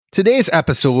Today's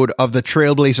episode of the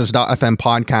Trailblazers.fm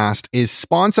podcast is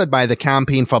sponsored by the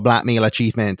Campaign for Black Male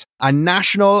Achievement, a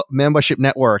national membership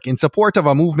network in support of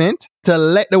a movement to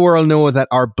let the world know that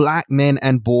our Black men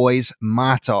and boys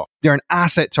matter. They're an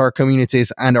asset to our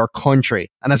communities and our country.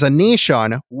 And as a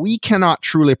nation, we cannot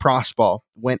truly prosper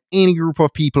when any group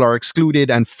of people are excluded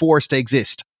and forced to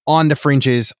exist on the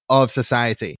fringes of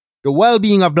society. The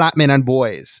well-being of Black men and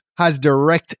boys has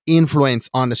direct influence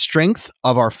on the strength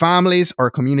of our families,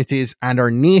 our communities, and our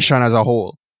nation as a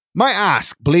whole. My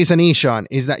ask, Blazer Nation,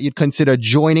 is that you'd consider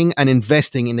joining and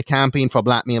investing in the Campaign for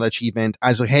Black Male Achievement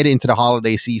as we head into the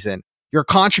holiday season. Your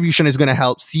contribution is going to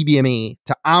help CBMA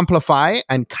to amplify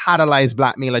and catalyze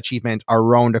Black male achievement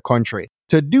around the country.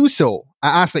 To do so,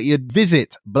 I ask that you'd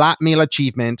visit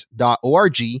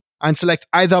blackmaleachievement.org and select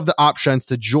either of the options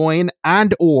to join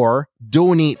and or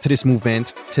donate to this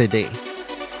movement today.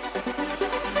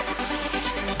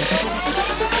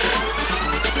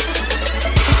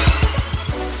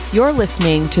 You're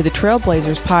listening to the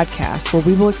Trailblazers podcast, where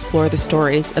we will explore the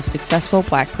stories of successful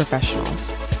Black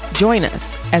professionals. Join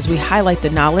us as we highlight the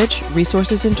knowledge,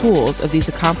 resources, and tools of these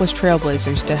accomplished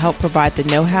trailblazers to help provide the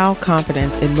know-how,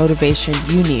 confidence, and motivation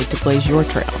you need to blaze your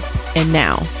trail. And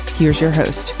now, here's your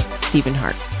host, Stephen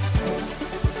Hart.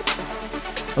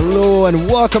 Hello and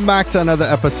welcome back to another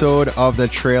episode of the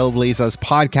Trailblazers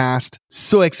podcast.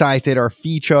 So excited, our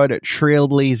featured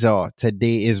trailblazer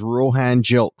today is Rohan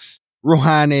Julks.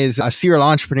 Rohan is a serial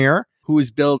entrepreneur who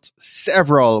has built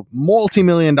several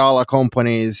multi-million-dollar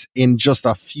companies in just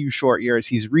a few short years.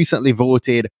 He's recently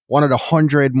voted one of the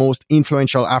 100 most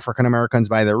influential African Americans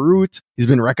by The Root. He's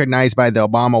been recognized by the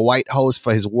Obama White House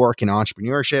for his work in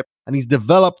entrepreneurship, and he's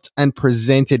developed and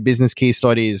presented business case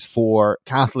studies for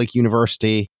Catholic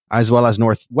University as well as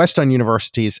Northwestern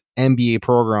University's MBA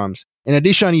programs. In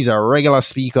addition, he's a regular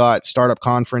speaker at startup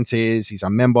conferences. He's a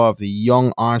member of the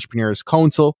Young Entrepreneurs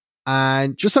Council,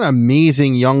 and just an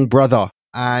amazing young brother.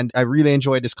 And I really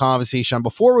enjoyed this conversation.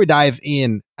 Before we dive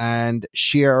in and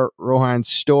share Rohan's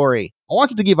story, I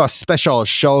wanted to give a special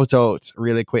shout out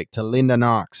really quick to Linda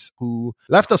Knox, who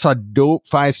left us a dope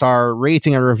 5-star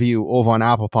rating and review over on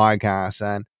Apple Podcasts.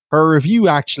 And her review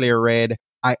actually read,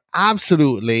 "I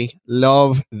absolutely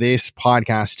love this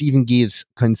podcast. Stephen gives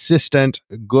consistent,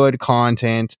 good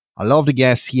content. I love the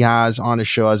guests he has on the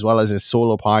show as well as his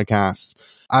solo podcasts.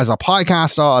 As a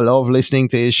podcaster, I love listening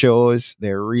to his shows.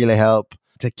 They really help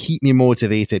to keep me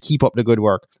motivated. Keep up the good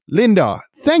work." Linda,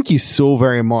 thank you so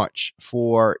very much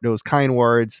for those kind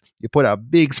words. You put a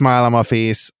big smile on my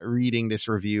face reading this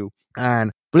review.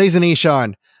 And Blazer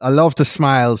Nation, I love to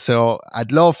smile, so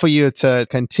I'd love for you to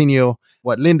continue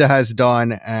what Linda has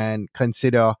done and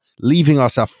consider leaving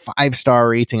us a 5-star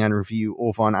rating and review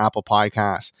over on Apple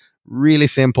Podcasts. Really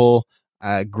simple.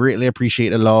 I greatly appreciate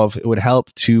the love. It would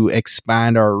help to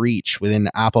expand our reach within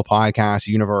the Apple Podcast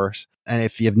universe. And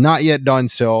if you've not yet done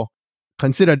so,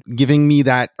 consider giving me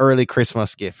that early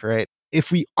Christmas gift, right?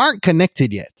 If we aren't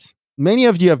connected yet, many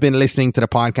of you have been listening to the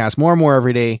podcast more and more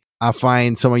every day. I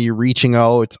find some of you reaching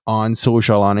out on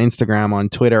social, on Instagram, on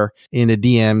Twitter, in the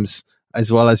DMs,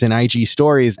 as well as in IG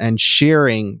stories, and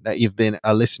sharing that you've been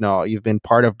a listener. You've been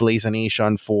part of Blazer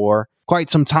Nation for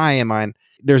quite some time, and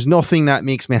there's nothing that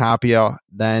makes me happier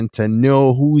than to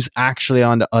know who's actually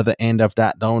on the other end of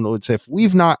that download. So if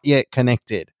we've not yet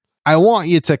connected, I want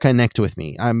you to connect with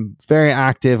me. I'm very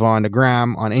active on the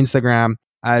gram, on Instagram,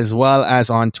 as well as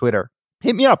on Twitter.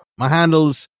 Hit me up. My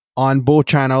handles on both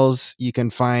channels. You can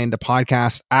find the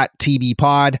podcast at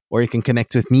TBPod, or you can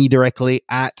connect with me directly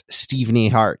at Stephen A.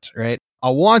 Hart, right? I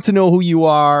want to know who you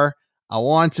are. I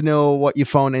want to know what you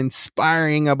found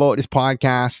inspiring about this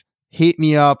podcast. Hit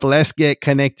me up. Let's get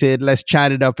connected. Let's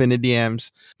chat it up in the DMs.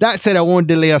 That said, I won't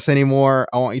delay us anymore.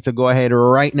 I want you to go ahead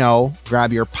right now,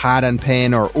 grab your pad and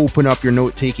pen or open up your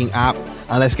note-taking app,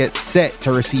 and let's get set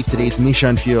to receive today's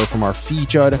mission fuel from our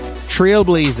featured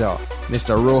trailblazer,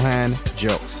 Mr. Rohan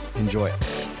Julks. Enjoy it.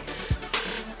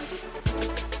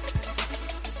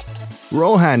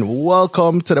 Rohan,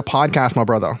 welcome to the podcast, my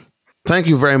brother. Thank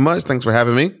you very much. Thanks for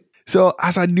having me. So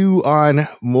as I do on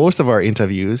most of our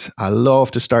interviews, I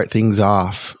love to start things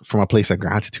off from a place of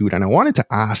gratitude. And I wanted to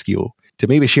ask you to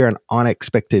maybe share an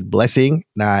unexpected blessing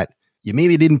that you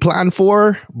maybe didn't plan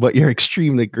for, but you're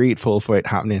extremely grateful for it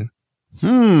happening.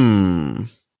 An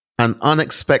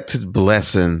unexpected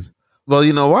blessing. Well,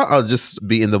 you know what? I'll just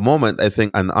be in the moment. I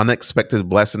think an unexpected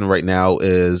blessing right now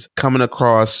is coming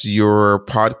across your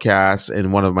podcast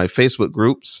in one of my Facebook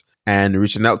groups and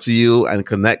reaching out to you and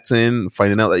connecting,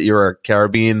 finding out that you're a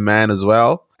Caribbean man as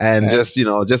well. And just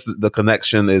the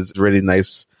connection is really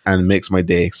nice and makes my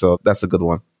day. So that's a good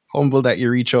one. Humble that you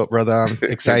reach out, brother. I'm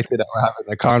excited that we're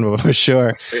having a convo for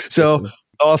sure. So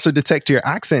also detect your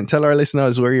accent. Tell our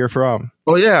listeners where you're from.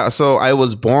 Oh, yeah. So I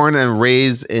was born and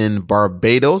raised in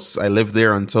Barbados. I lived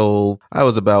there until I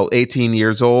was about 18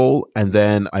 years old. And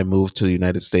then I moved to the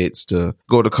United States to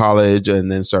go to college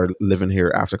and then started living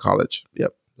here after college.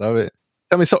 Yep. Love it.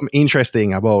 Tell me something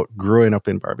interesting about growing up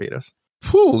in Barbados.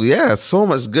 Whew, yeah, so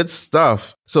much good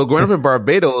stuff. So growing up in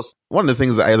Barbados, one of the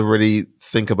things that I really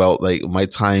think about, like my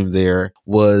time there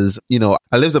was,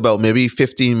 I lived about maybe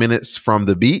 15 minutes from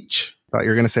the beach. Thought you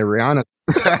were going to say Rihanna.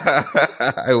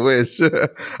 I wish.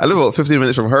 I live about 15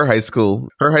 minutes from her high school.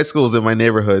 Her high school is in my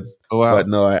neighborhood. Oh, wow. But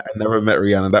no, I never met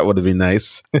Rihanna. That would have been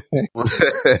nice.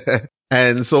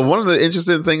 And so one of the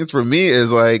interesting things for me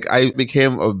is like I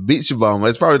became a beach bum.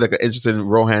 It's probably like an interesting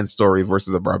Rohan story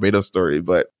versus a Barbados story,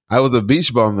 but I was a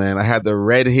beach bum, man. I had the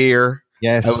red hair.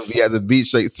 Yes. I would be at the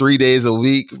beach like 3 days a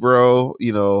week, bro,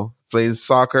 playing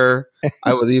soccer.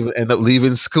 I would even end up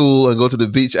leaving school and go to the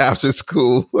beach after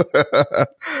school.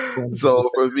 So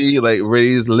for me, like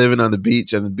really living on the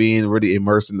beach and being really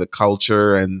immersed in the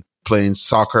culture and playing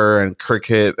soccer and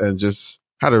cricket and just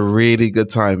had a really good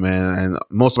time, man. And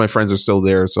most of my friends are still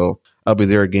there. So I'll be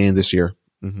there again this year.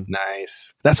 Mm-hmm.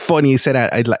 Nice. That's funny you said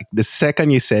that. I'd like the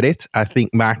second you said it, I think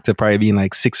back to probably being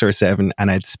like 6 or 7 and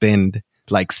I'd spend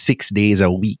like 6 days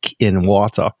a week in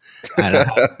water. And I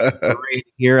had a great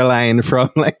hairline from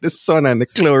like the sun and the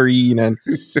chlorine and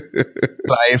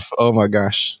life. Oh my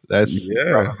gosh. That's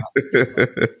too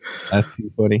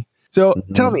funny. So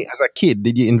tell me, as a kid,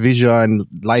 did you envision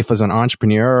life as an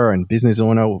entrepreneur and business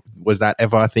owner? Was that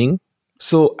ever a thing?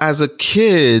 So as a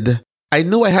kid, I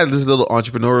knew I had this little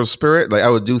entrepreneurial spirit. Like I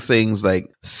would do things like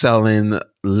selling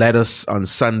lettuce on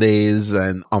Sundays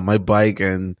and on my bike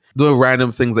and doing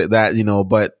random things like that,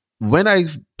 But when I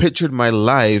pictured my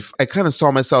life, I kind of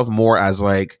saw myself more as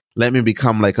like, let me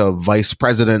become like a vice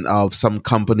president of some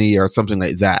company or something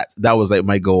like that. That was like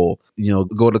my goal,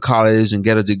 go to college and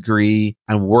get a degree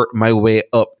and work my way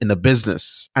up in a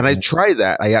business. And I tried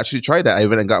that. I actually tried that. I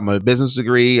went and got my business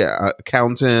degree,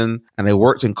 accounting, and I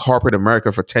worked in corporate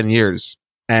America for 10 years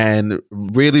and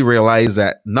really realized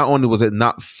that not only was it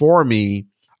not for me,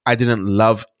 I didn't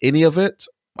love any of it.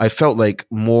 I felt like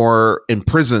more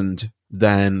imprisoned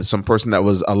than some person that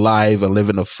was alive and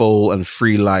living a full and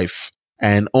free life.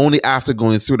 And only after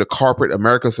going through the corporate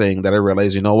America thing that I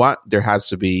realized, you know what, there has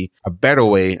to be a better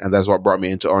way. And that's what brought me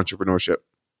into entrepreneurship.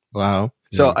 Wow.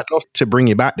 So I'd love to bring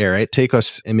you back there, right? Take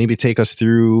us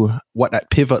through what that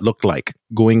pivot looked like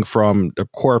going from the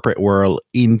corporate world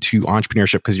into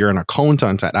entrepreneurship, because you're an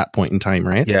accountant at that point in time,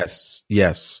 right?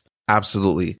 Yes,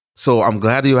 absolutely. So I'm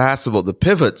glad you asked about the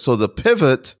pivot. So the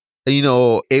pivot,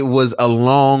 it was a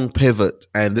long pivot.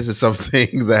 And this is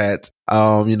something that,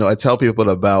 I tell people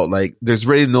about, like, there's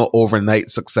really no overnight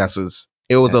successes.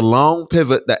 It was a long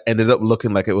pivot that ended up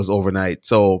looking like it was overnight.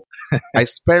 So I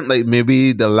spent like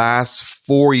maybe the last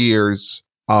 4 years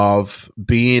of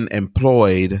being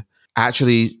employed,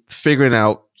 actually figuring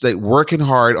out, like working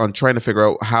hard on trying to figure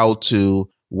out how to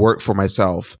work for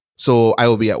myself. So I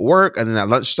will be at work and then at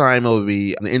lunchtime, I will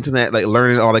be on the internet, like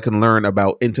learning all I can learn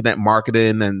about internet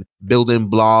marketing and building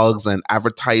blogs and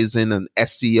advertising and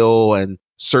SEO and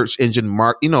search engine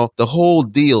the whole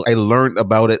deal. I learned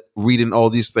about it, reading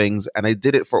all these things, and I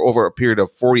did it for over a period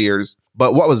of 4 years.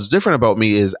 But what was different about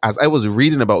me is as I was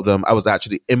reading about them, I was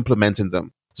actually implementing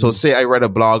them. So say I read a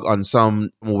blog on some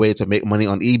way to make money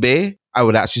on eBay, I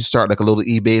would actually start like a little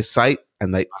eBay site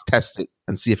and like test it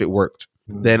and see if it worked.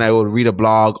 Then I would read a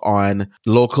blog on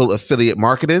local affiliate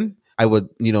marketing. I would,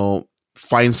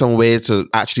 find some way to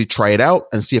actually try it out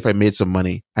and see if I made some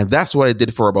money. And that's what I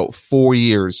did for about 4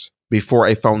 years before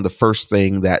I found the first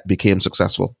thing that became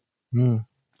successful.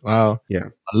 Wow. Yeah.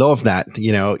 I love that.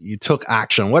 You took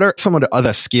action. What are some of the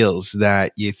other skills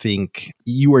that you think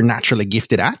you were naturally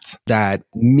gifted at that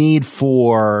made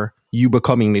for you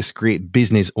becoming this great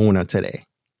business owner today?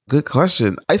 Good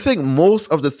question. I think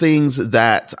most of the things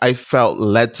that I felt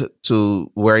led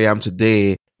to where I am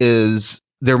today is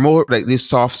they're more like these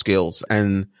soft skills.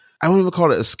 And I wouldn't even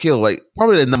call it a skill. Like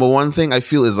probably the number one thing I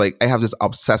feel is like I have this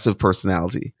obsessive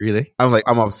personality. Really?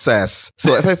 I'm obsessed.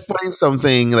 So if I find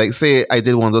something, like say I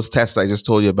did one of those tests I just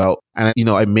told you about and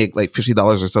I make like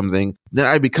 $50 or something, then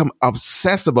I become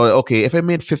obsessed about it. Okay, if I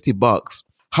made $50,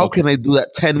 how can I do that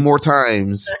 10 more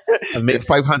times and make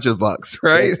 $500,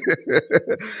 right?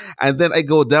 And then I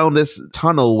go down this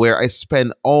tunnel where I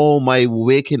spend all my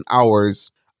waking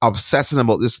hours obsessing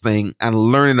about this thing and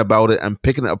learning about it and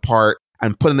picking it apart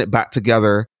and putting it back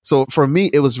together. So for me,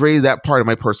 it was really that part of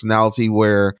my personality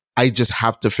where I just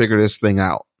have to figure this thing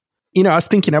out. I was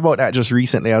thinking about that just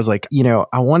recently. I was like,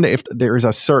 I wonder if there's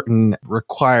a certain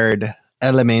required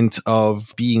element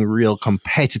of being real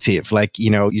competitive. Like,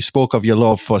 you spoke of your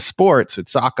love for sports with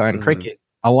soccer and cricket.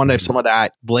 I wonder if some of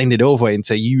that blended over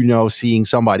into, seeing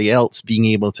somebody else being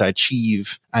able to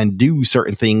achieve and do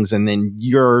certain things, and then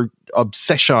your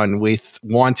obsession with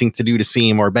wanting to do the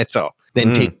same or better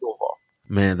then take over.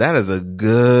 Man, that is a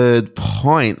good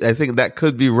point. I think that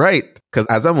could be right. Because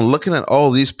as I'm looking at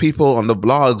all these people on the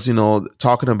blogs,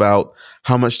 talking about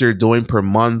how much they're doing per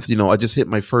month, I just hit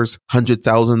my first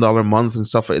 $100,000 month and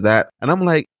stuff like that. And I'm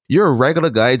like, you're a regular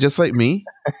guy just like me.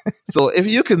 So if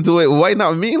you can do it, why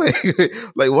not me?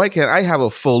 Like, why can't I have a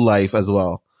full life as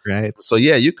well? Right. So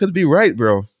yeah, you could be right,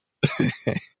 bro.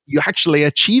 You actually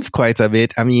achieved quite a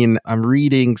bit. I mean, I'm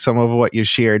reading some of what you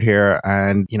shared here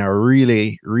and,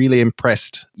 really, really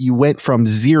impressed. You went from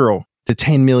 0 to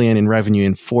 10 million in revenue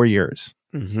in 4 years.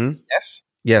 Mm-hmm. Yes.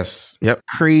 Yes. Yep.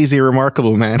 Crazy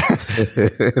remarkable, man.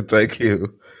 Thank you.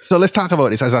 So let's talk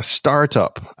about this as a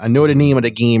startup. I know the name of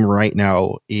the game right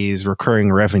now is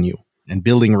recurring revenue and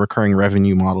building recurring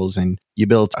revenue models. And you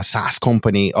built a SaaS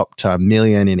company up to $1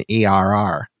 million in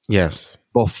ARR. Yes.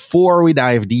 Before we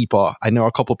dive deeper, I know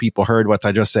a couple people heard what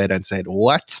I just said and said,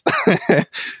 what?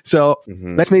 So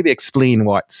let's maybe explain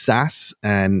what SaaS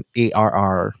and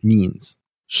ARR means.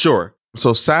 Sure.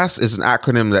 So SaaS is an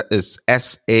acronym that is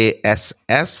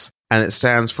SaaS, and it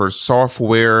stands for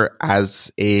Software as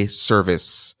a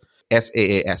Service,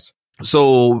 SaaS.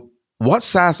 So what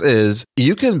SaaS is,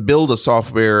 you can build a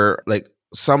software, like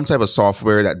some type of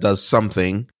software that does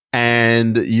something,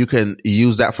 and you can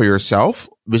use that for yourself,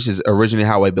 which is originally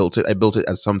how I built it. I built it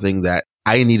as something that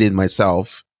I needed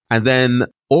myself. And then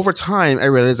over time, I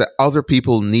realized that other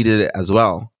people needed it as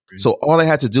well. So all I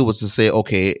had to do was to say,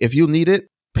 okay, if you need it,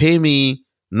 pay me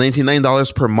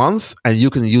 $99 per month and you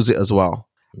can use it as well.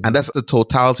 And that's the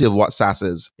totality of what SaaS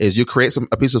is you create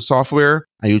a piece of software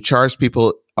and you charge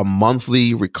people a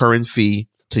monthly recurring fee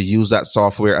to use that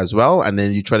software as well. And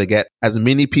then you try to get as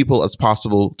many people as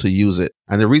possible to use it.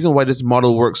 And the reason why this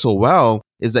model works so well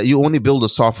is that you only build a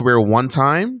software one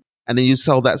time and then you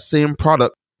sell that same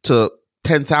product to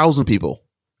 10,000 people.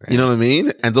 Right. You know what I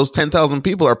mean? And those 10,000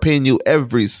 people are paying you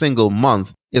every single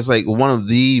month. It's like one of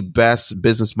the best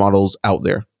business models out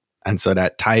there. And so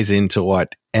that ties into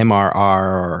what MRR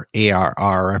or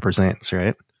ARR represents,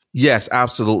 right? Yes,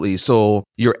 absolutely. So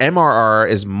your MRR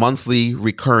is monthly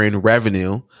recurring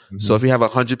revenue. Mm-hmm. So if you have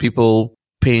 100 people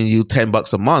paying you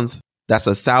 $10 a month, that's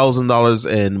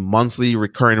 $1,000 in monthly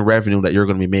recurring revenue that you're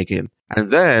going to be making.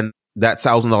 And then that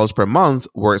 $1,000 per month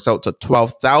works out to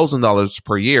 $12,000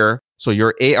 per year. So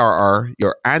your ARR,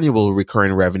 your annual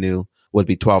recurring revenue, would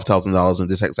be $12,000 in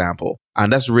this example.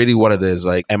 And that's really what it is.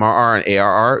 Like MRR and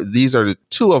ARR, these are the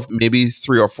two of maybe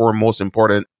 3 or 4 most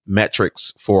important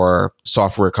metrics for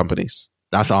software companies.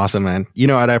 That's awesome, man. You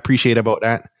know what I appreciate about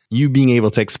that? You being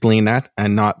able to explain that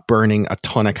and not burning a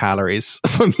ton of calories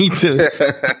for me to.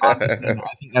 I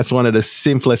think that's one of the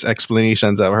simplest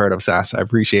explanations I've heard of SaaS. I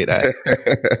appreciate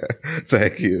that.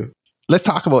 Thank you. Let's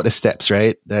talk about the steps,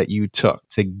 right, that you took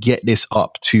to get this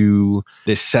up to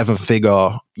this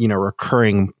 7-figure,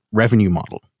 recurring revenue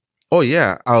model. Oh,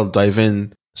 yeah. I'll dive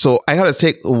in. So I got to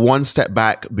take one step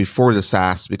back before the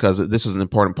SaaS because this is an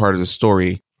important part of the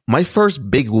story. My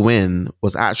first big win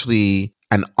was actually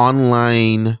an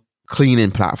online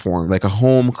cleaning platform, like a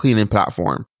home cleaning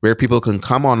platform where people can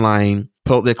come online,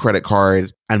 put out their credit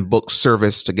card and book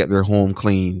service to get their home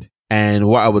cleaned. And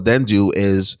what I would then do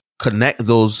is connect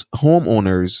those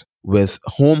homeowners with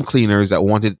home cleaners that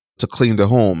wanted to clean their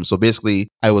home. So basically,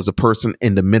 I was a person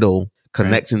in the middle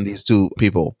connecting these two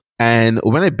people. And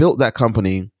when I built that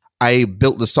company, I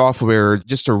built the software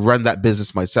just to run that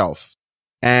business myself.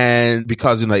 And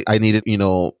because I needed,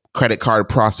 credit card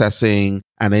processing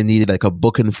and I needed like a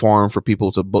booking form for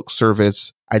people to book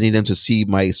service. I needed them to see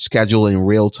my schedule in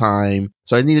real time.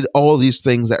 So I needed all these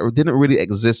things that didn't really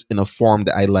exist in a form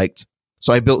that I liked.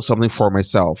 So I built something for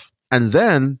myself. And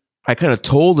then I kind of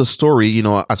told the story,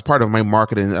 as part of my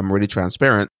marketing, I'm really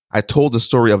transparent. I told the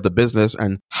story of the business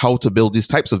and how to build these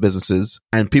types of businesses.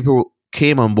 And people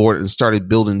came on board and started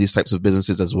building these types of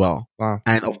businesses as well. Wow.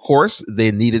 And of course,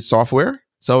 they needed software.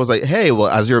 So I was like, hey, well,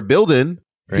 as you're building,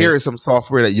 here is some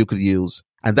software that you could use.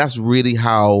 And that's really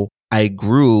how I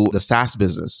grew the SaaS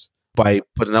business, by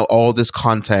putting out all this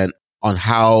content on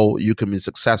how you can be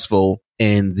successful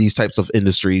in these types of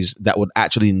industries that would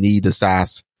actually need the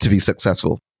SaaS to be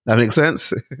successful. That makes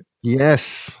sense?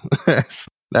 Yes.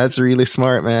 That's really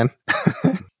smart, man.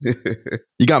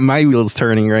 You got my wheels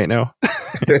turning right now.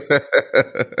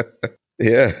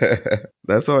 Yeah,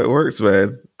 that's how it works,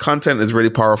 man. Content is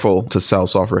really powerful to sell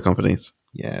software companies.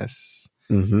 Yes.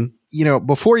 Mm-hmm. You know,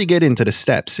 before you get into the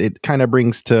steps, it kind of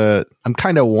brings to, I'm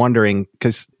kind of wondering,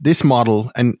 because this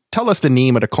model, and tell us the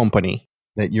name of the company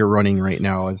that you're running right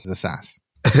now as a SaaS.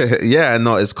 Yeah,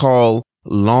 no, it's called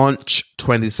Launch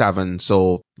 27.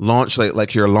 So launch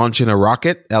like you're launching a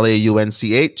rocket,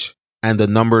 LAUNCH, and the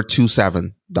number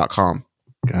 27.com.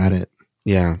 Got it.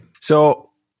 Yeah. So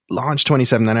Launch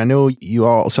 27, and I know you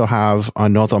also have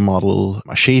another model,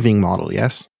 a shaving model,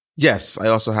 yes? Yes, I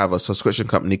also have a subscription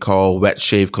company called Wet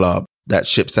Shave Club that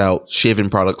ships out shaving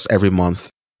products every month,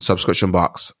 subscription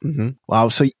box. Mm-hmm. Wow.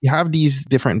 So you have these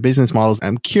different business models.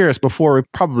 I'm curious, before we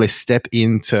probably step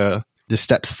into the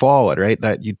steps forward, right,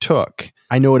 that you took.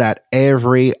 I know that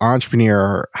every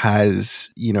entrepreneur has,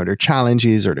 you know, their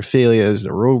challenges or their failures,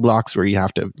 their roadblocks where you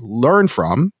have to learn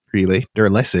from, really, their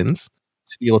lessons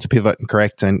to be able to pivot and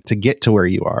correct and to get to where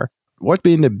you are. What's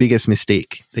been the biggest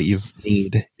mistake that you've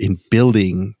made in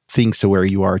building things to where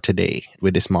you are today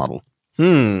with this model?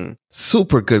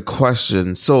 Super good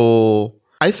question. So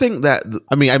I think that,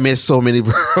 I made so many,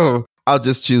 bro. I'll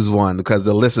just choose one because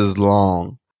the list is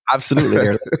long.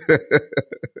 Absolutely.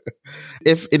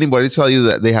 If anybody tell you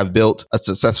that they have built a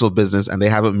successful business and they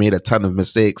haven't made a ton of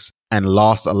mistakes and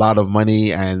lost a lot of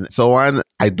money and so on,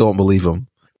 I don't believe them.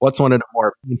 What's one of the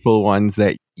more painful ones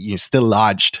that you're still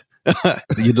lodged?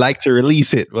 You'd like to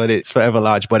release it, but it's forever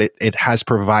lodged, but it has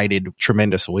provided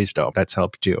tremendous wisdom that's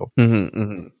helped you.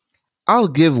 I'll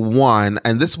give one,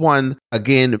 and this one,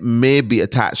 again, may be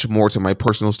attached more to my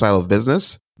personal style of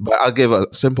business, but I'll give a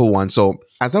simple one. So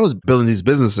as I was building these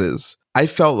businesses, I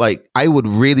felt like I would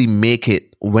really make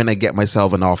it when I get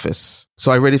myself an office.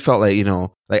 So I really felt like, you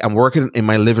know, like I'm working in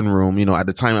my living room. You know, at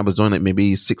the time I was doing like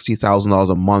maybe $60,000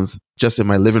 a month just in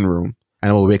my living room.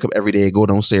 And I would wake up every day, go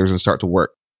downstairs and start to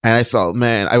work. And I felt,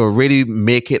 man, I would really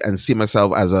make it and see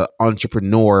myself as an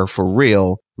entrepreneur for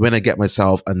real when I get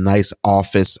myself a nice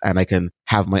office and I can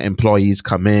have my employees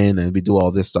come in and we do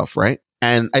all this stuff, right?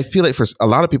 And I feel like for a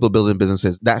lot of people building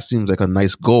businesses, that seems like a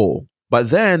nice goal. But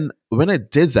then when I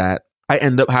did that, I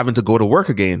end up having to go to work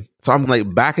again. So I'm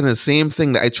like back in the same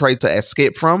thing that I tried to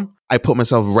escape from. I put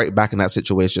myself right back in that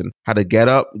situation. Had to get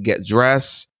up, get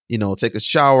dressed, you know, take a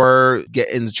shower, get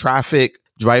in the traffic,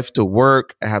 drive to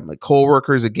work. I had my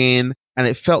coworkers again. And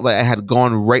it felt like I had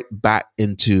gone right back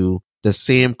into the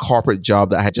same corporate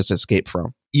job that I had just escaped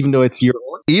from. Even though it's your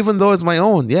own? Even though it's my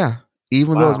own, yeah.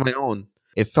 Even though it's my own.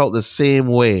 It felt the same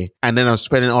way. And then I'm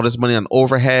spending all this money on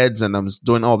overheads and I'm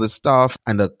doing all this stuff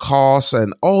and the costs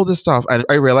and all this stuff. And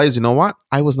I realized, you know what?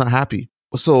 I was not happy.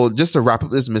 So just to wrap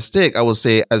up this mistake, I will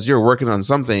say, as you're working on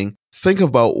something, think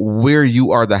about where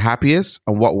you are the happiest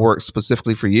and what works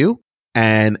specifically for you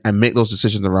and make those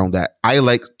decisions around that. I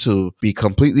like to be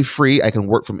completely free. I can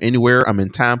work from anywhere. I'm in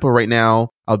Tampa right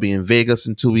now. I'll be in Vegas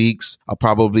in 2 weeks. I'll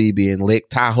probably be in Lake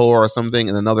Tahoe or something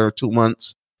in another 2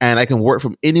 months. And I can work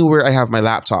from anywhere I have my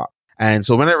laptop. And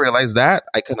so when I realized that,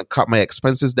 I kind of cut my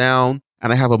expenses down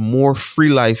and I have a more free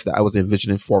life that I was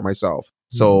envisioning for myself.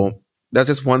 So that's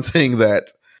just one thing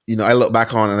that, you know, I look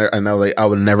back on and I was like, I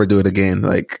would never do it again.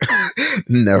 Like,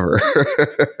 never.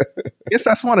 I guess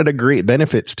that's one of the great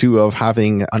benefits too of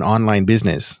having an online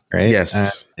business, right?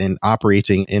 Yes. And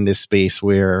operating in this space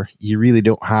where you really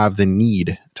don't have the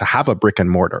need to have a brick and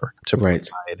mortar to provide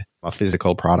a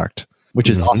physical product, which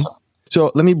is awesome. So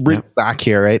let me bring it back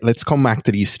here, right? Let's come back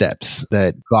to these steps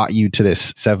that got you to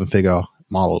this 7-figure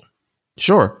model.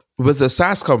 Sure. With the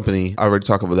SaaS company, I already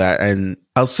talked about that. And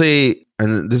I'll say,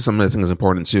 and this is something I think is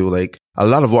important too, like a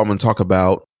lot of what I'm going to talk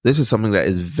about, this is something that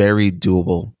is very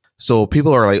doable. So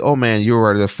people are like, oh man, you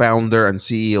are the founder and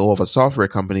CEO of a software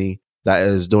company that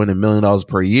is doing $1 million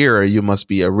per year. You must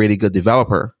be a really good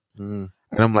developer. And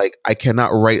I'm like, I cannot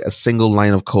write a single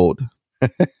line of code.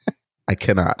 I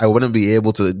cannot. I wouldn't be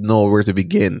able to know where to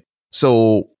begin.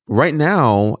 So right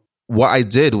now, what I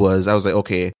did was I was like,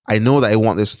 okay, I know that I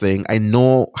want this thing. I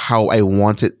know how I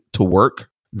want it to work.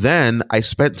 Then I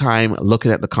spent time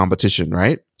looking at the competition,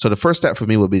 right? So the first step for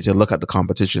me would be to look at the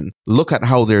competition, look at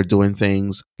how they're doing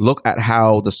things, look at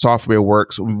how the software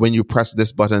works. When you press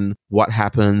this button, what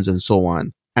happens and so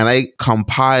on. And I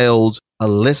compiled a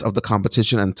list of the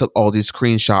competition and took all these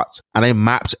screenshots and I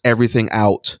mapped everything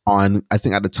out on, I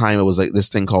think at the time it was like this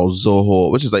thing called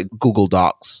Zoho, which is like Google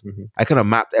Docs. I kind of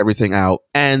mapped everything out.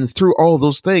 And through all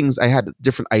those things, I had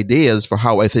different ideas for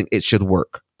how I think it should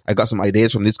work. I got some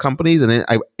ideas from these companies and then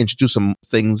I introduced some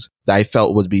things that I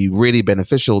felt would be really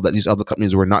beneficial that these other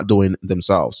companies were not doing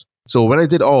themselves. So when I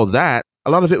did all of that,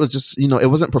 a lot of it was just, you know, it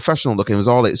wasn't professional looking. It was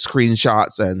all like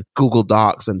screenshots and Google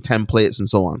Docs and templates and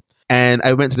so on. And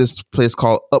I went to this place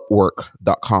called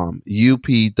Upwork.com,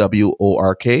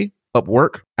 UPWORK.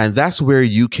 Upwork. And that's where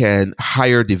you can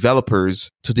hire developers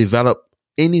to develop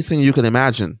anything you can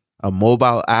imagine. A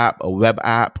mobile app, a web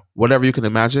app, whatever you can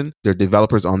imagine. There are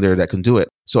developers on there that can do it.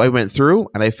 So I went through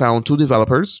and I found 2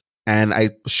 developers and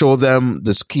I showed them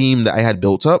the scheme that I had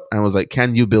built up and was like,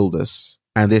 can you build this?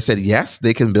 And they said, yes,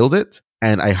 they can build it.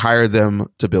 And I hired them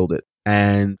to build it.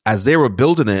 And as they were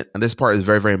building it, and this part is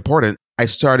very, very important, I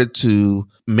started to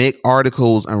make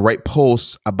articles and write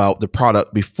posts about the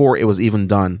product before it was even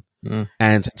done.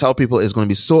 And tell people it's going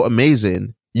to be so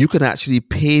amazing. You can actually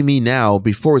pay me now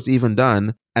before it's even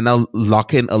done. And I'll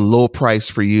lock in a low price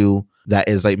for you that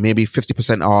is like maybe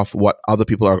 50% off what other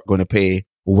people are going to pay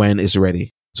when it's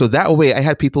ready. So that way I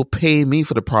had people pay me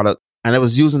for the product and I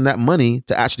was using that money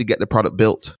to actually get the product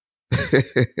built.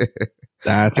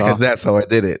 That's awesome. That's how I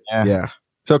did it. Yeah.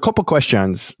 So a couple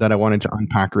questions that I wanted to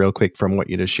unpack real quick from what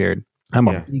you just shared. I'm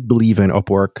a big believer in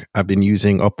Upwork. I've been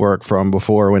using Upwork from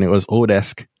before when it was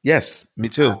Odesk. Yes, me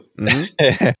too.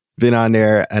 Mm-hmm. Been on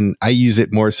there and I use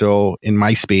it more so in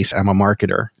my space. I'm a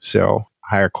marketer. So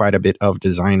I hire quite a bit of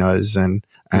designers and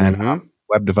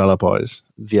web developers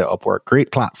via Upwork.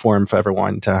 Great platform for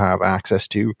everyone to have access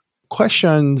to.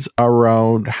 Questions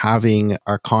around having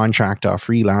a contractor, a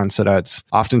freelancer that's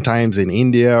oftentimes in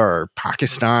India or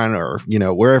Pakistan or,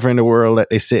 wherever in the world that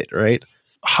they sit, right?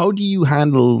 How do you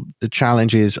handle the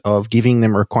challenges of giving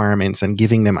them requirements and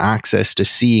giving them access to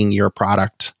seeing your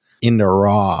product in the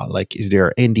raw? Like, is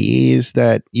there NDAs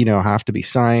that, have to be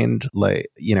signed?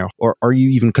 Or are you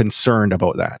even concerned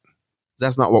about that?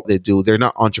 That's not what they do. They're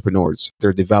not entrepreneurs.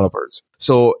 They're developers.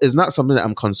 So it's not something that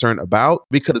I'm concerned about.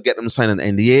 We could get them to sign an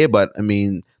NDA, but I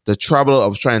mean, the trouble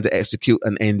of trying to execute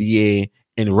an NDA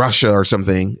in Russia or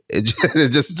something, it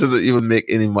just doesn't even make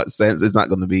any much sense. It's not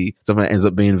going to be something that ends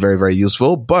up being very, very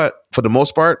useful. But for the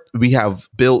most part, we have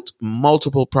built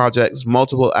multiple projects,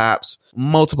 multiple apps,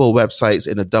 multiple websites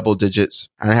in the double digits.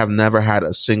 And I have never had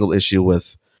a single issue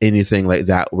with anything like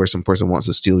that where some person wants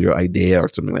to steal your idea or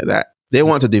something like that. They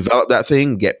want to develop that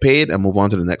thing, get paid, and move on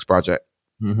to the next project.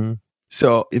 Mm-hmm.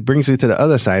 So it brings me to the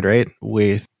other side, right?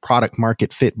 With product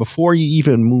market fit, before you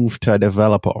even move to a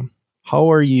developer, how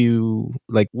are you,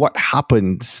 what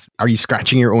happens? Are you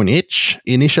scratching your own itch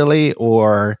initially?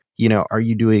 Or, are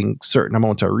you doing certain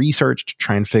amounts of research to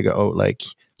try and figure out,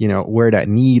 where that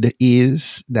need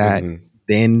is that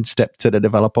then step to the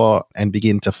developer and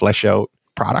begin to flesh out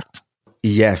product?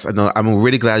 Yes, I know. I'm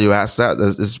really glad you asked that.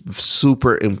 It's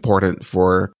super important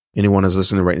for anyone who's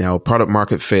listening right now. Product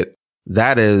market fit.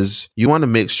 That is, you want to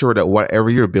make sure that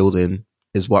whatever you're building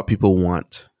is what people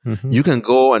want. Mm-hmm. You can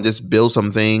go and just build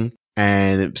something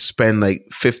and spend like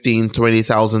 $15,000,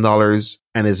 $20,000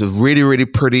 and it's really, really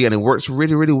pretty and it works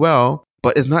really, really well,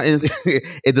 but it's not anything.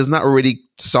 It does not really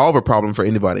solve a problem for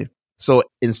anybody. So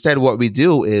instead, what we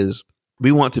do is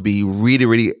we want to be really,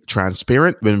 really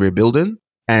transparent when we're building.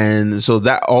 And so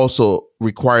that also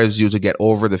requires you to get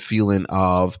over the feeling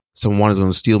of someone is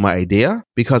going to steal my idea,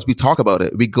 because we talk about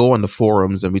it. We go on the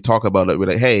forums and we talk about it. We're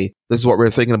like, hey, this is what we're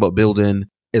thinking about building.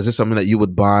 Is this something that you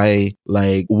would buy?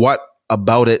 Like, what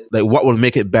about it? Like, what would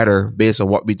make it better based on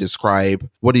what we describe?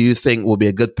 What do you think will be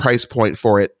a good price point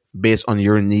for it based on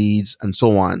your needs and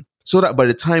so on? So that by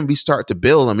the time we start to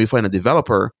build and we find a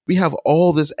developer, we have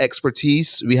all this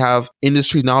expertise. We have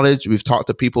industry knowledge. We've talked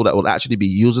to people that will actually be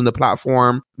using the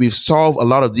platform. We've solved a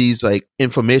lot of these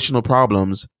informational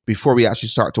problems before we actually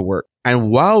start to work.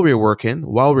 And while we're working,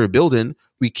 while we're building,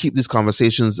 we keep these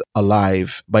conversations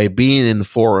alive by being in the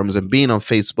forums and being on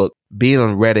Facebook, being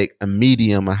on Reddit and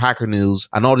Medium and Hacker News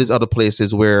and all these other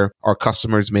places where our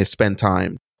customers may spend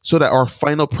time, so that our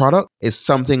final product is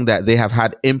something that they have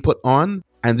had input on.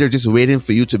 And they're just waiting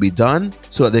for you to be done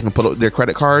so that they can put up their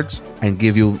credit cards and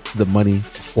give you the money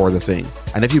for the thing.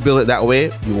 And if you build it that way,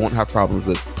 you won't have problems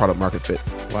with product market fit.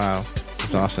 Wow.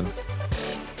 That's awesome.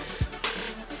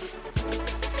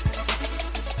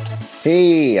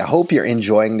 Hey, I hope you're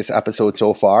enjoying this episode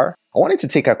so far. I wanted to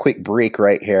take a quick break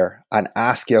right here and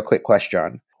ask you a quick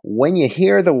question. When you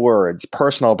hear the words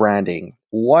personal branding,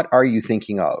 what are you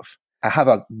thinking of? I have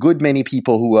a good many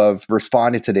people who have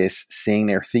responded to this saying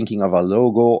they're thinking of a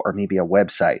logo or maybe a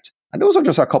website. And those are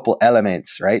just a couple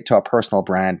elements, right, to a personal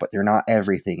brand, but they're not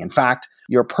everything. In fact,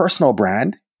 your personal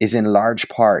brand is in large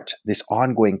part this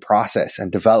ongoing process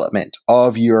and development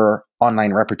of your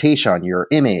online reputation, your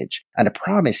image, and the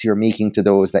promise you're making to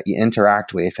those that you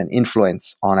interact with and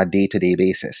influence on a day-to-day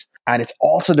basis. And it's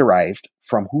also derived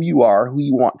from who you are, who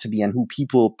you want to be, and who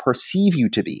people perceive you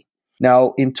to be.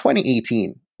 Now, in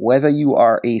 2018, whether you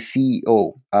are a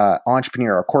CEO,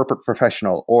 entrepreneur, a corporate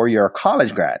professional, or you're a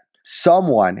college grad,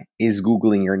 someone is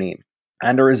Googling your name.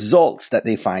 And the results that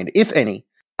they find, if any,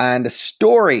 and the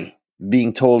story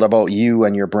being told about you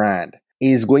and your brand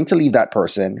is going to leave that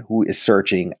person who is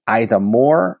searching either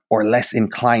more or less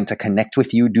inclined to connect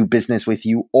with you, do business with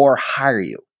you, or hire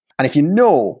you. And if you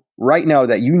know right now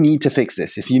that you need to fix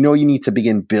this, if you know you need to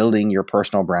begin building your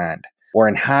personal brand or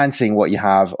enhancing what you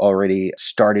have already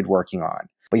started working on,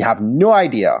 but you have no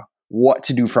idea what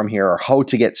to do from here or how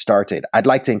to get started, I'd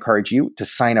like to encourage you to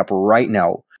sign up right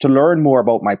now to learn more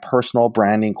about my personal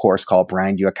branding course called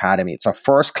Brand You Academy. It's a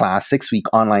first-class 6-week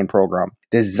online program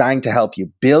designed to help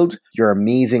you build your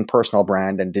amazing personal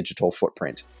brand and digital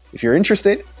footprint. If you're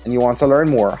interested and you want to learn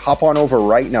more, hop on over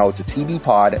right now to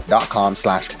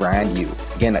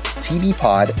tbpod.com/brandyou. Again, that's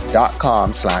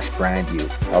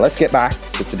tbpod.com/brandyou. Now let's get back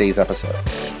to today's episode.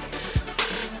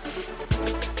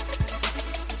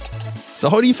 So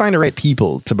how do you find the right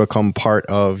people to become part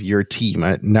of your team?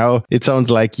 Now, it sounds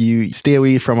like you stay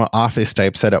away from an office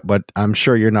type setup, but I'm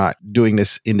sure you're not doing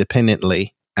this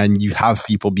independently and you have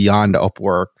people beyond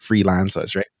Upwork,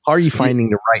 freelancers, right? How are you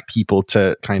finding the right people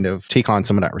to kind of take on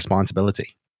some of that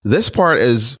responsibility? This part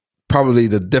is probably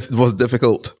the most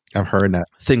difficult. I've heard that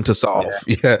thing to solve.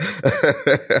 Yeah.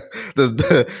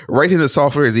 Writing the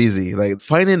software is easy. Like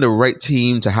finding the right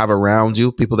team to have around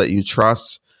you, people that you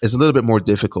trust, is a little bit more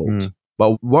difficult.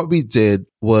 But what we did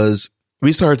was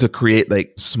we started to create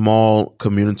like small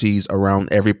communities around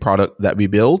every product that we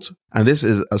built. And this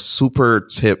is a super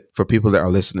tip for people that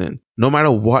are listening. No matter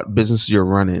what business you're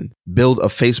running, build a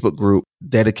Facebook group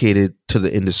dedicated to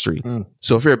the industry.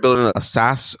 So if you're building a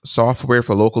SaaS software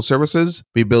for local services,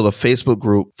 we build a Facebook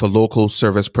group for local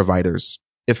service providers.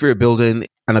 If you're building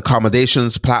an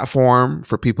accommodations platform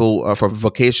for people for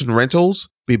vacation rentals,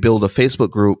 we build a Facebook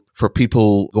group for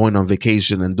people going on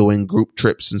vacation and doing group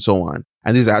trips and so on.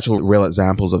 And these are actual real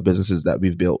examples of businesses that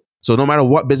we've built. So no matter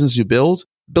what business you build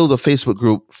a Facebook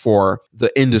group for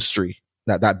the industry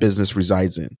that business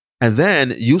resides in. And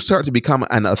then you start to become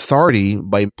an authority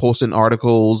by posting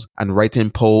articles and writing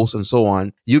posts and so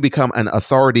on. You become an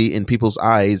authority in people's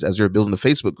eyes as you're building a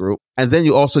Facebook group. And then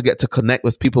you also get to connect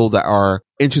with people that are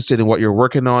interested in what you're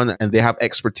working on and they have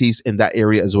expertise in that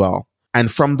area as well. And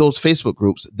from those Facebook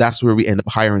groups, that's where we end up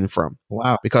hiring from.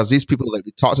 Wow. Because these people, like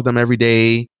we talk to them every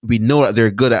day. We know that they're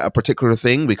good at a particular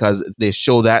thing because they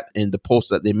show that in the posts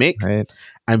that they make. Right.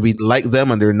 And we like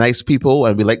them and they're nice people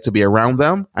and we like to be around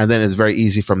them. And then it's very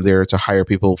easy from there to hire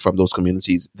people from those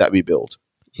communities that we build.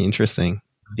 Interesting.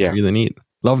 Yeah. Really neat.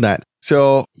 Love that.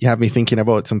 So you have me thinking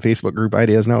about some Facebook group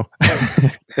ideas now.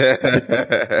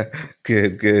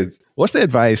 Good. What's the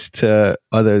advice to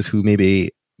others who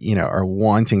maybe are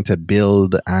wanting to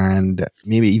build and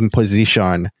maybe even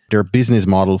position their business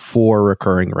model for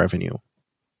recurring revenue?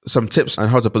 Some tips on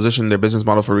how to position their business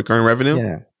model for recurring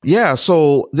revenue? Yeah.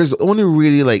 So there's only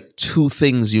really like two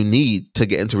things you need to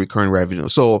get into recurring revenue.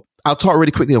 So I'll talk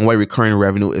really quickly on why recurring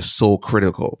revenue is so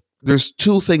critical. There's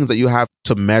two things that you have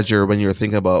to measure when you're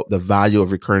thinking about the value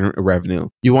of recurring revenue.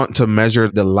 You want to measure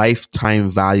the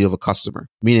lifetime value of a customer,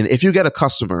 meaning if you get a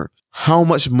customer, how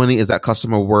much money is that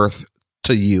customer worth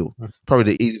to you?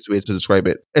 Probably the easiest way to describe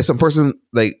it. If some person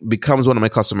like becomes one of my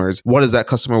customers, what is that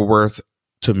customer worth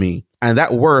to me? And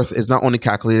that worth is not only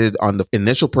calculated on the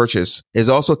initial purchase, it's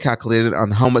also calculated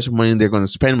on how much money they're going to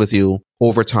spend with you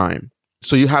over time.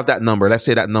 So you have that number. Let's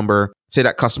say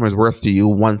that customer is worth to you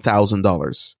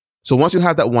 $1,000. So once you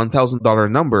have that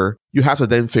 $1,000 number, you have to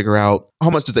then figure out how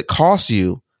much does it cost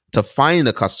you to find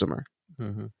a customer.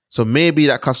 So maybe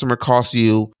that customer costs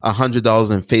you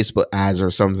 $100 in Facebook ads or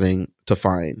something to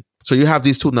find. So you have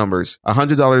these two numbers,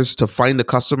 $100 to find a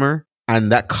customer,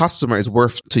 and that customer is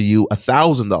worth to you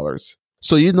 $1,000.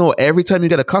 So every time you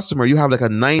get a customer, you have like a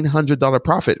 $900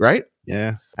 profit, right?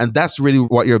 Yeah. And that's really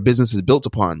what your business is built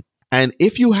upon. And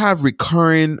if you have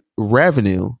recurring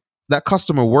revenue, that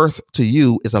customer worth to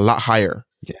you is a lot higher.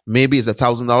 Yeah. Maybe it's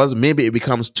 $1,000. Maybe it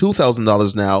becomes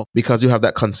 $2,000 now because you have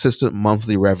that consistent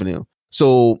monthly revenue.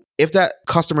 So if that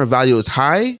customer value is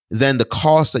high, then the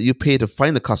cost that you pay to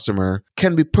find the customer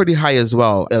can be pretty high as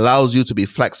well. It allows you to be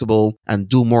flexible and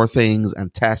do more things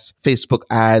and test Facebook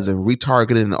ads and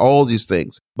retargeting and all these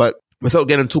things. But without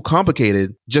getting too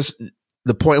complicated, just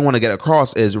the point I want to get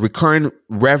across is recurring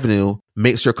revenue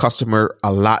makes your customer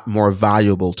a lot more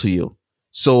valuable to you.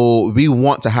 So we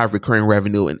want to have recurring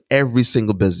revenue in every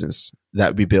single business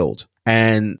that we build.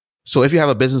 And so if you have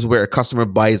a business where a customer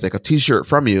buys like a t-shirt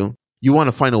from you, you want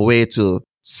to find a way to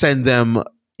send them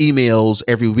emails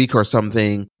every week or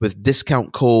something with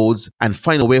discount codes and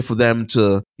find a way for them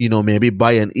to, maybe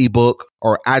buy an ebook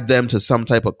or add them to some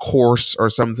type of course or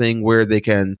something where they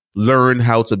can learn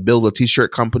how to build a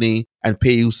t-shirt company and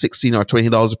pay you $16 or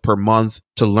 $20 per month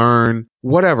to learn,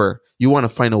 whatever. You want to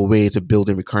find a way to build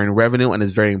in recurring revenue, and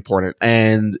it's very important.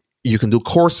 And You can do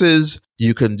courses.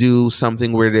 You can do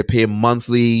something where they pay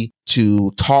monthly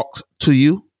to talk to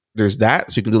you. There's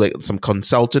that. So you can do like some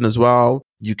consulting as well.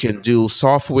 You can do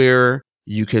software.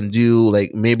 You can do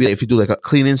like, maybe if you do like a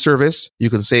cleaning service, you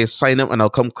can say sign up and I'll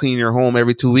come clean your home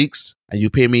every 2 weeks and you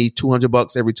pay me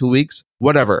 $200 every 2 weeks,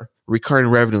 whatever. Recurring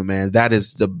revenue, man. That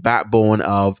is the backbone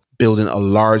of building a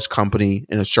large company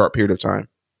in a short period of time.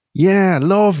 Yeah, I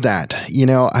love that.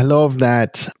 I love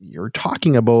that you're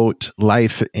talking about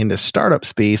life in the startup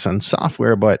space and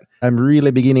software, but I'm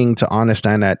really beginning to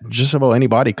understand that just about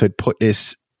anybody could put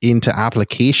this into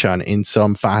application in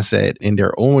some facet in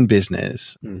their own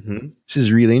business. Mm-hmm. This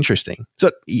is really interesting.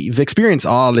 So you've experienced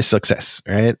all this success,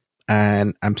 right?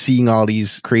 And I'm seeing all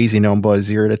these crazy numbers,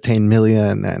 0 to 10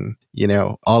 million and,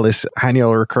 all this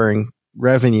annual recurring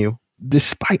revenue.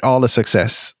 Despite all the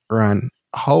success, Ron,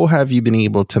 how have you been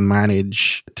able to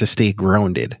manage to stay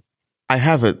grounded? I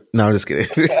haven't. No, I'm just kidding.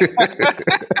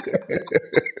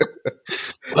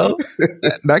 Well,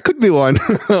 that could be one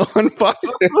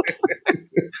possible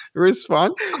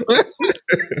response.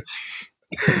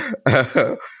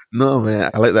 No,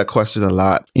 man, I like that question a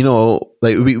lot.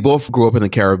 Like we both grew up in the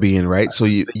Caribbean, right? So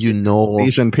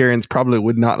Asian parents probably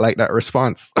would not like that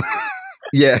response.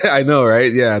 Yeah, I know, right?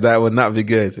 Yeah, that would not be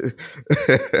good.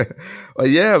 But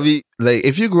yeah,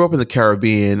 if you grew up in the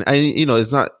Caribbean, and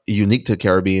it's not unique to the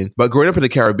Caribbean, but growing up in the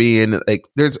Caribbean, like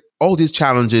there's all these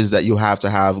challenges that you have to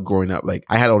have growing up. Like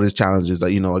I had all these challenges that,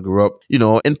 I grew up,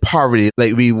 in poverty.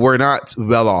 Like we were not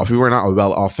well off. We were not a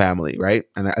well off family, right?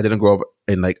 And I didn't grow up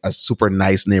in like a super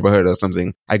nice neighborhood or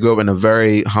something. I grew up in a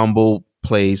very humble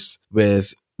place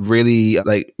with really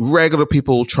like regular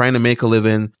people trying to make a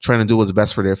living, trying to do what's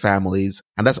best for their families.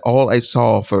 And that's all I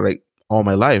saw for like all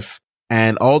my life.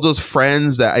 And all those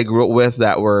friends that I grew up with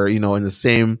that were, in the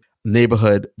same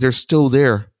neighborhood, they're still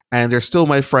there. And they're still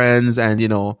my friends. And,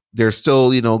 they're still,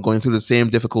 going through the same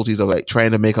difficulties of like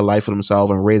trying to make a life for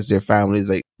themselves and raise their families.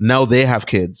 Like now they have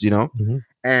kids, Mm-hmm.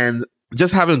 And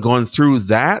just having gone through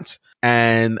that,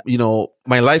 and,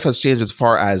 my life has changed as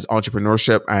far as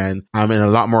entrepreneurship, and I'm in a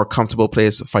lot more comfortable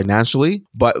place financially,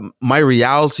 but my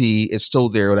reality is still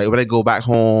there. Like when I go back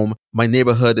home, my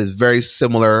neighborhood is very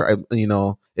similar.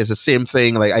 It's the same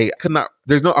thing. Like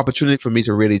there's no opportunity for me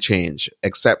to really change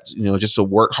except, just to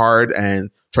work hard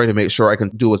and try to make sure I can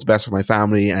do what's best for my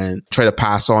family and try to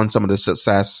pass on some of the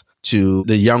success to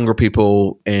the younger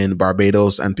people in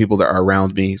Barbados and people that are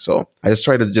around me. So I just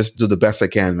try to just do the best I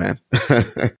can, man.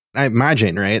 I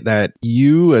imagine, right, that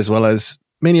you, as well as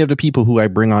many of the people who I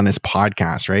bring on this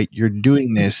podcast, right, you're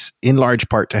doing this in large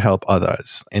part to help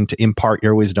others and to impart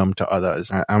your wisdom to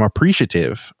others. I'm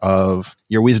appreciative of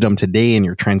your wisdom today and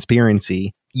your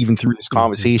transparency, even through this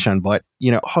conversation. But,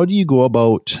 how do you go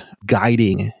about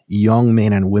guiding young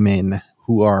men and women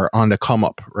who are on the come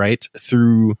up, right,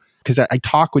 through, because I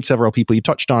talk with several people. You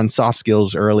touched on soft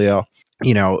skills earlier.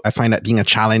 I find that being a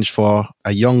challenge for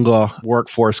a younger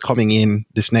workforce coming in,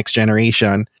 this next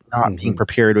generation, not being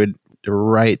prepared with the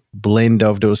right blend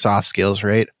of those soft skills,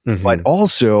 right? Mm-hmm. But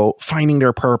also finding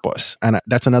their purpose. And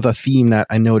that's another theme that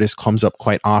I notice comes up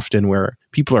quite often where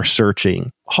people are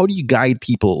searching. How do you guide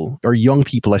people, or young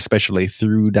people especially,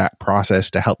 through that process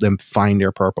to help them find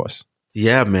their purpose?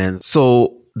 Yeah, man.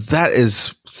 So that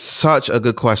is such a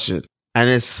good question. And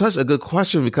it's such a good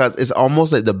question because it's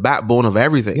almost like the backbone of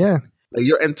everything. Yeah. Like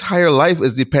your entire life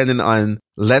is dependent on,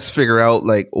 let's figure out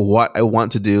like what I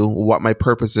want to do, what my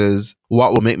purpose is,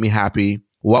 what will make me happy,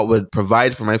 what would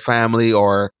provide for my family,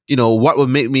 or, what would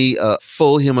make me a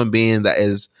full human being that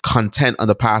is content on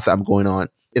the path that I'm going on.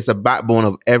 It's a backbone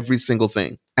of every single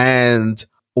thing. And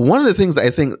one of the things that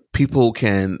I think people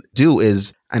can do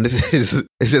is, and this is,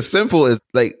 it's just simple, is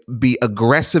like be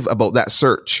aggressive about that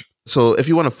search. So if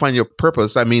you want to find your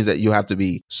purpose, that means that you have to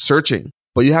be searching.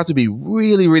 But you have to be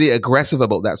really, really aggressive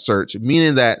about that search,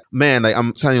 meaning that, man, like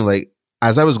I'm telling you, like,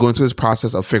 as I was going through this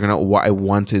process of figuring out what I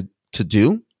wanted to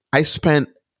do, I spent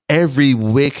every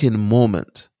waking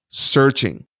moment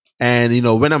searching. And,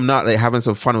 when I'm not like having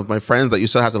some fun with my friends, that you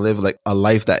still have to live like a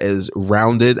life that is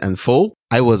rounded and full.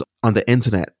 I was on the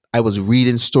internet. I was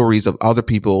reading stories of other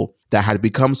people that had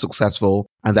become successful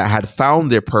and that had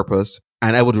found their purpose.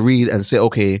 And I would read and say,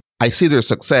 okay, I see their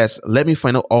success. Let me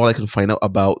find out all I can find out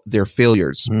about their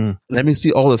failures. Let me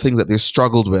see all the things that they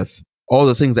struggled with, all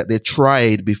the things that they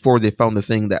tried before they found the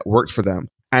thing that worked for them.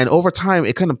 And over time,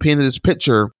 it kind of painted this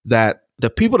picture that the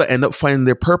people that end up finding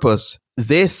their purpose,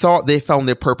 they thought they found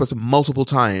their purpose multiple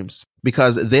times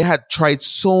because they had tried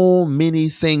so many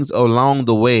things along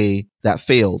the way that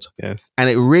failed. Yes. And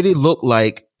it really looked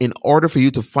like in order for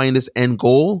you to find this end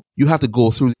goal, you have to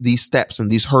go through these steps and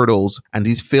these hurdles and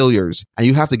these failures, and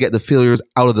you have to get the failures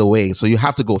out of the way. So you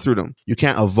have to go through them. You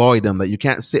can't avoid them. That you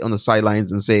can't sit on the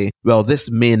sidelines and say, well,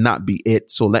 this may not be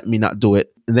it, so let me not do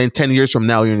it. And then 10 years from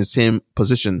now, you're in the same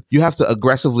position. You have to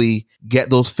aggressively get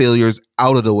those failures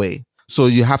out of the way. So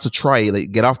you have to try,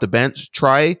 like, get off the bench,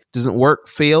 try, doesn't work,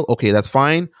 fail. Okay, that's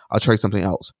fine. I'll try something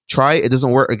else. Try, it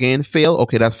doesn't work again, fail.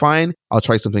 Okay, that's fine. I'll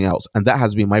try something else. And that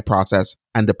has been my process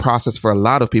and the process for a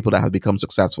lot of people that have become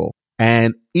successful.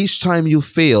 And each time you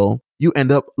fail, you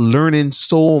end up learning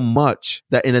so much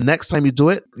that in the next time you do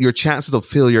it, your chances of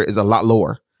failure is a lot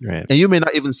lower. Right. And you may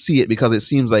not even see it because it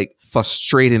seems like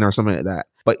frustrating or something like that.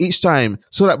 But each time,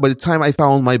 so that by the time I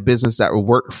found my business that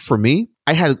worked for me,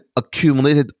 I had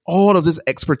accumulated all of this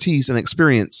expertise and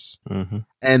experience. Mm-hmm.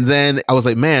 And then I was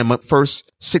like, man, my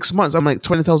first 6 months, I'm like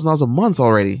 $20,000 a month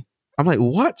already. I'm like,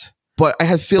 what? But I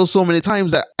had failed so many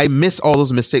times that I missed all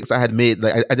those mistakes I had made.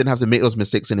 Like I didn't have to make those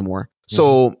mistakes anymore. Mm-hmm.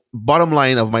 So bottom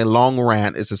line of my long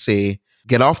rant is to say,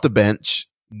 get off the bench,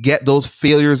 get those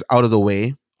failures out of the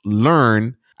way,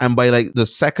 learn. And by like the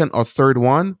second or third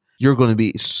one, you're going to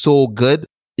be so good.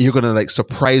 You're going to like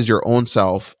surprise your own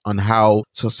self on how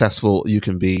successful you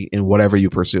can be in whatever you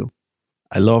pursue.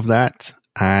 I love that.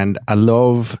 And I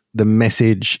love the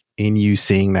message in you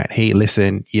saying that, hey,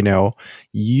 listen, you know,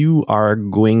 you are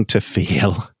going to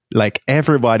fail. Like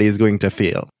everybody is going to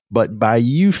fail. But by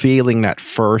you failing that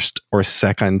first or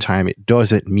second time, it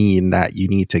doesn't mean that you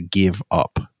need to give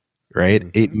up, right?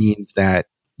 Mm-hmm. It means that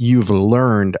you've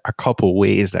learned a couple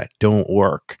ways that don't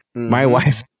work. Mm-hmm.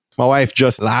 My wife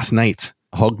just last night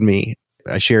hugged me.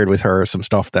 I shared with her some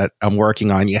stuff that I'm working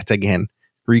on yet again,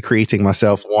 recreating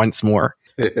myself once more.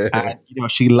 And, you know,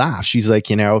 she laughed. She's like,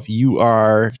 you know, you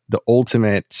are the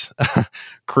ultimate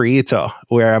creator,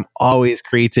 where I'm always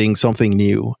creating something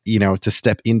new, you know, to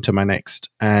step into my next.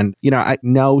 And, you know, I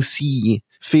now see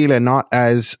failure not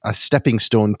as a stepping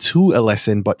stone to a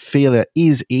lesson, but failure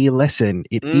is a lesson.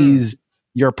 It is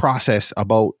your process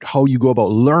about how you go about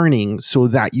learning so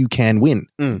that you can win.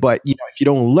 But, you know, if you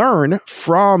don't learn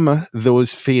from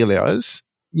those failures,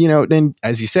 you know, then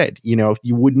as you said, you know,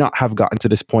 you would not have gotten to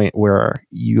this point where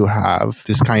you have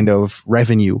this kind of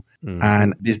revenue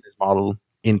and business model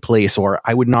in place, or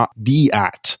I would not be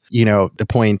at, you know, the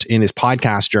point in this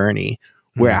podcast journey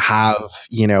where I have,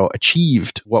 you know,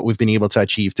 achieved what we've been able to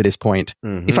achieve to this point.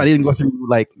 If I didn't go through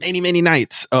like many, many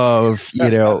nights of, you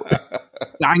know,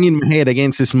 banging my head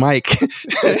against this mic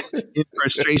in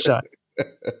frustration.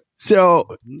 So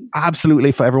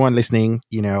absolutely, for everyone listening,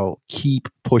 you know, keep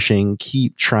pushing,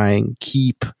 keep trying,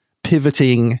 keep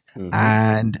pivoting,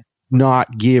 and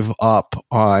don't give up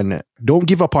on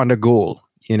the goal.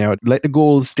 You know, let the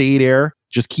goal stay there.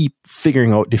 Just keep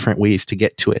figuring out different ways to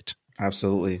get to it.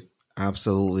 Absolutely.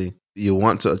 Absolutely. You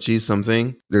want to achieve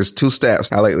something, there's 2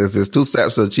 steps. I like this. There's 2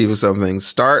 steps to achieving something.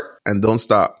 Start and don't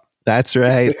stop. That's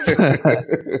right.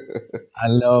 I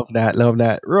love that. Love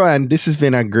that. Rohan, this has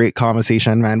been a great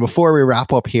conversation, man. Before we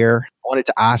wrap up here, I wanted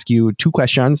to ask you 2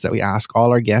 questions that we ask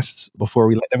all our guests before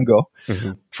we let them go.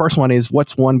 First one is,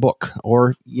 what's one book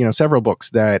or, you know, several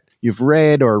books that you've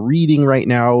read or reading right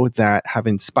now that have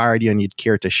inspired you and you'd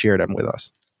care to share them with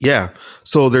us? Yeah.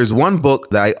 So there's one book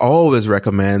that I always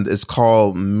recommend. It's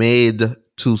called Made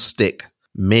to Stick.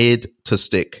 Made to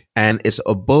Stick. And it's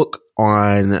a book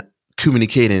on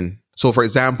communicating. So for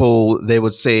example, they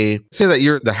would say that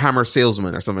you're the hammer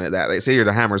salesman or something like that. They say you're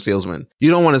the hammer salesman. You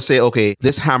don't want to say, okay,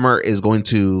 this hammer is going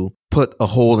to put a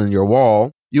hole in your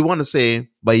wall. You want to say,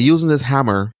 by using this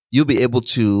hammer, you'll be able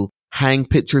to hang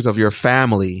pictures of your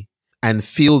family and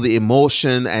feel the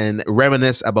emotion and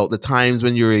reminisce about the times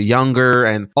when you were younger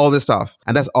and all this stuff.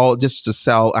 And that's all just to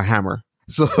sell a hammer.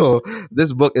 So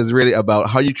this book is really about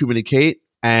how you communicate,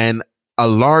 and a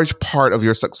large part of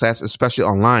your success, especially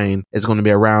online, is going to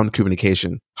be around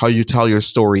communication. How you tell your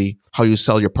story, how you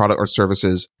sell your product or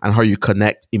services, and how you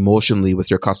connect emotionally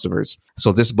with your customers.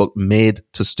 So this book, Made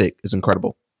to Stick, is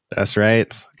incredible. That's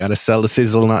right. Got to sell the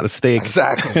sizzle, not the steak.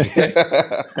 Exactly.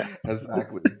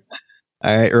 Exactly.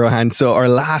 All right, Rohan. So our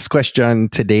last question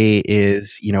today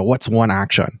is, you know, what's one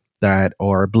action that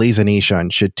our Blazer Nation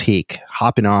should take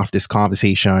hopping off this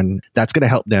conversation that's going to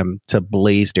help them to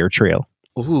blaze their trail?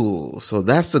 Ooh, so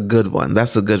that's a good one.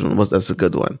 That's a good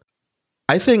one.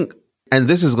 I think, and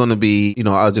this is going to be, you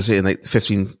know, I'll just say in like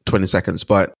 15, 20 seconds,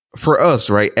 but for us,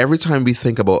 right, every time we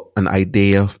think about an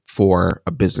idea for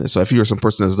a business, so if you're some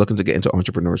person that's looking to get into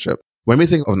entrepreneurship, when we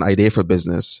think of an idea for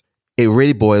business, it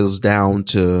really boils down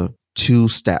to 2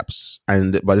 steps.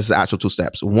 But this is actual 2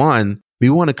 steps. One, we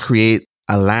want to create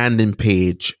a landing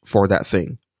page for that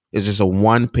thing. It's just a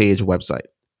 1-page website.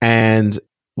 And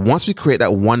once we create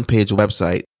that one-page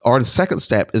website, our second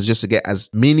step is just to get as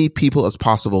many people as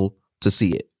possible to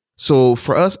see it. So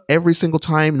for us, every single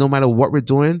time, no matter what we're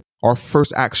doing, our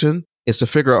first action is to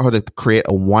figure out how to create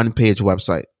a one-page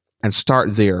website and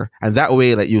start there. And that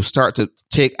way, like, you start to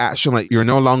take action. Like, you're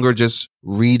no longer just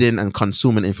reading and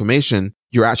consuming information.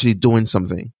 You're actually doing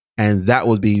something. And that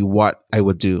would be what I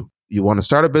would do. You want to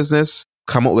start a business,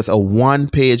 come up with a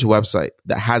one-page website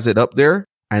that has it up there.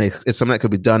 And it's something that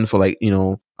could be done for like,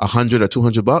 $100 or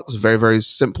 $200, very, very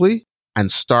simply.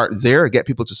 And start there, get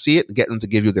people to see it, get them to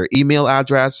give you their email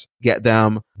address, get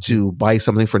them to buy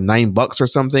something for $9 or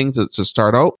something to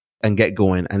start out and get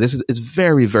going. And this is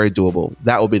very, very doable.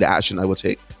 That will be the action I will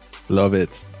take. Love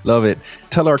it. Love it.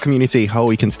 Tell our community how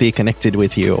we can stay connected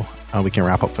with you and we can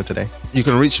wrap up for today. You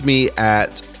can reach me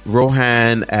at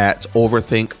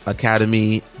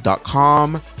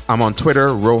rohan@overthinkacademy.com. I'm on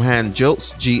Twitter, Rohan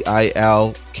Jilts,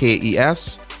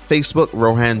 GILKES. Facebook,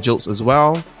 Rohan Jilts as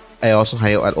well. I also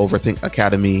hang out at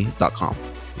overthinkacademy.com.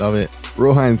 Love it.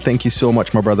 Rohan, thank you so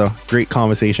much, my brother. Great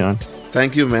conversation.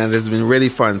 Thank you, man. It's been really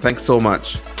fun. Thanks so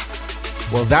much.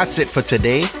 Well, that's it for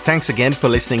today. Thanks again for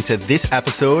listening to this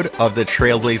episode of the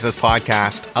Trailblazers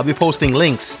podcast. I'll be posting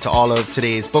links to all of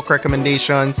today's book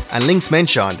recommendations and links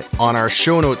mentioned on our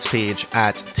show notes page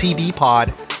at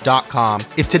tbpod.com.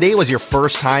 If today was your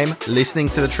first time listening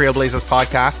to the Trailblazers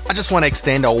podcast, I just want to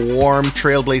extend a warm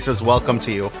Trailblazers welcome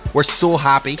to you. We're so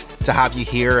happy to have you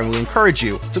here, and we encourage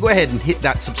you to go ahead and hit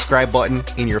that subscribe button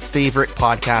in your favorite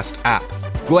podcast app.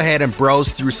 Go ahead and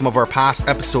browse through some of our past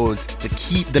episodes to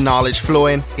keep the knowledge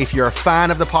flowing. If you're a fan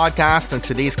of the podcast and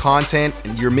today's content,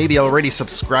 and you're maybe already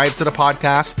subscribed to the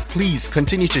podcast, please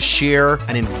continue to share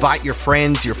and invite your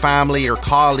friends, your family, your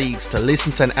colleagues to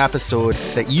listen to an episode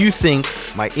that you think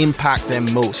might impact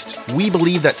them most. We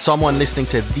believe that someone listening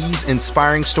to these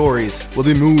inspiring stories will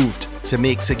be moved to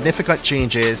make significant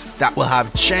changes that will have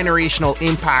generational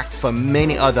impact for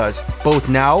many others, both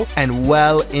now and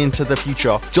well into the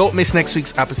future. Don't miss next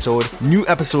week's episode. New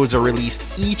episodes are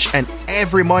released each and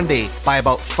every Monday by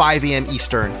about 5 a.m.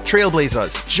 Eastern.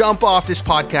 Trailblazers, jump off this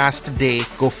podcast today.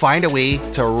 Go find a way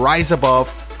to rise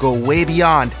above, go way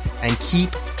beyond, and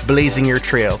keep blazing your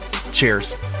trail.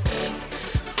 Cheers.